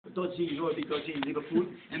dodgy, you know, because in Liverpool,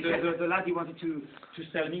 and the lad he wanted to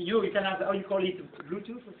sell me, you can have, how you call it,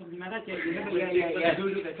 Bluetooth or something like that, yeah, you remember? Yeah.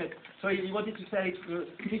 Bluetooth, I said. So he wanted to sell it for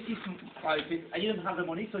 50 I didn't have the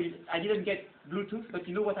money, so I didn't get Bluetooth, but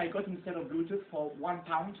you know what I got instead of Bluetooth for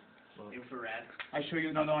 £1? Infrared. I show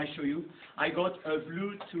you, no, I show you. I got a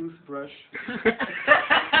Bluetooth brush.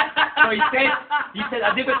 So he said,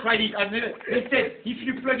 I've never tried it, he said, if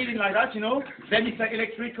you plug it in like that, you know, then it's like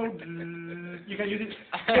electrical, you can use it.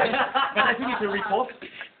 But I think it's a rip-off.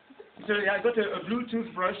 So I got a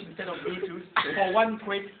Bluetooth brush instead of Bluetooth for £1.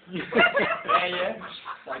 Yeah.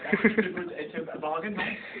 Like, I think it's a bargain, no?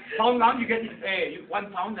 £1, you get it,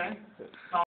 £1 then.